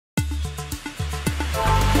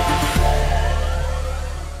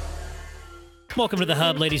Welcome to The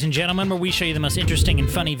Hub, ladies and gentlemen, where we show you the most interesting and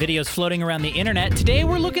funny videos floating around the internet. Today,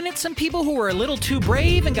 we're looking at some people who were a little too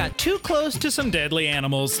brave and got too close to some deadly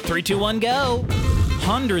animals. 3, 2, 1, go!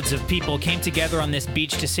 Hundreds of people came together on this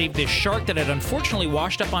beach to save this shark that had unfortunately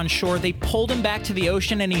washed up on shore. They pulled him back to the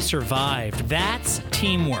ocean and he survived. That's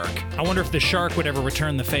teamwork. I wonder if the shark would ever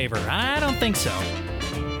return the favor. I don't think so.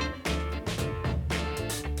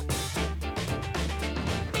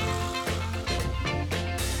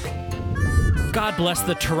 God bless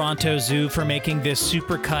the Toronto Zoo for making this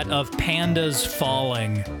supercut of pandas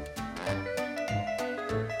falling.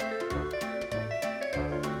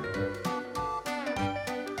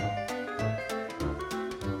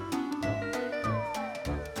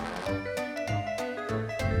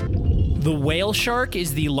 The whale shark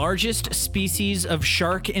is the largest species of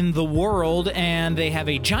shark in the world, and they have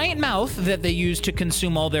a giant mouth that they use to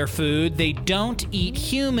consume all their food. They don't eat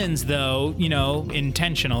humans, though, you know,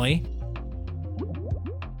 intentionally.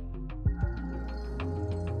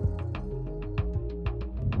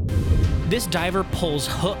 This diver pulls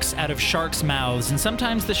hooks out of sharks' mouths, and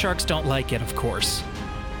sometimes the sharks don't like it, of course.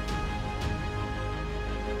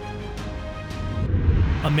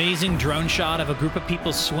 Amazing drone shot of a group of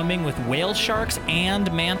people swimming with whale sharks and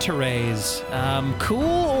manta rays.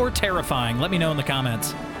 Cool or terrifying? Let me know in the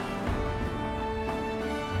comments.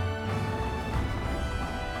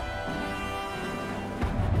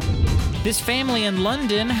 This family in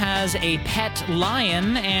London has a pet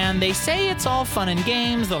lion, and they say it's all fun and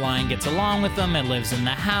games. The lion gets along with them. It lives in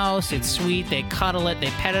the house. It's sweet. They cuddle it.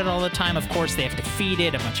 They pet it all the time. Of course, they have to feed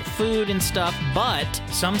it a bunch of food and stuff. But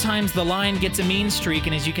sometimes the lion gets a mean streak,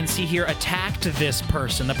 and as you can see here, attacked this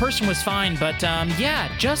person. The person was fine, but yeah,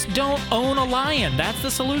 just don't own a lion. That's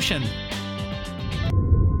the solution.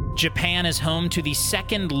 Japan is home to the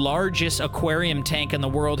second largest aquarium tank in the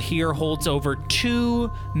world. Here holds over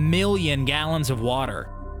 2 million gallons of water.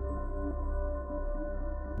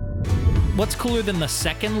 What's cooler than the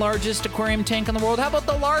second largest aquarium tank in the world? How about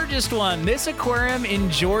the largest one? This aquarium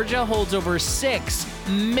in Georgia holds over 6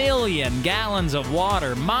 million gallons of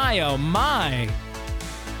water. My, oh my.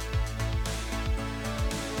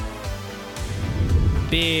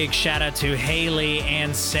 Big shout out to Haley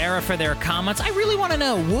and Sarah for their comments. I really want to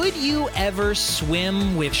know, would you ever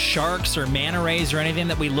swim with sharks or manta rays or anything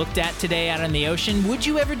that we looked at today out in the ocean? Would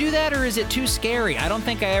you ever do that, or is it too scary? I don't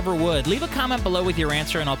think I ever would. Leave a comment below with your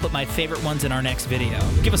answer and I'll put my favorite ones in our next video.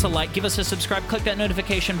 Give us a like, give us a subscribe, click that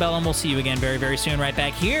notification bell, and we'll see you again very, very soon right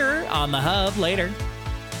back here on The Hub. Later.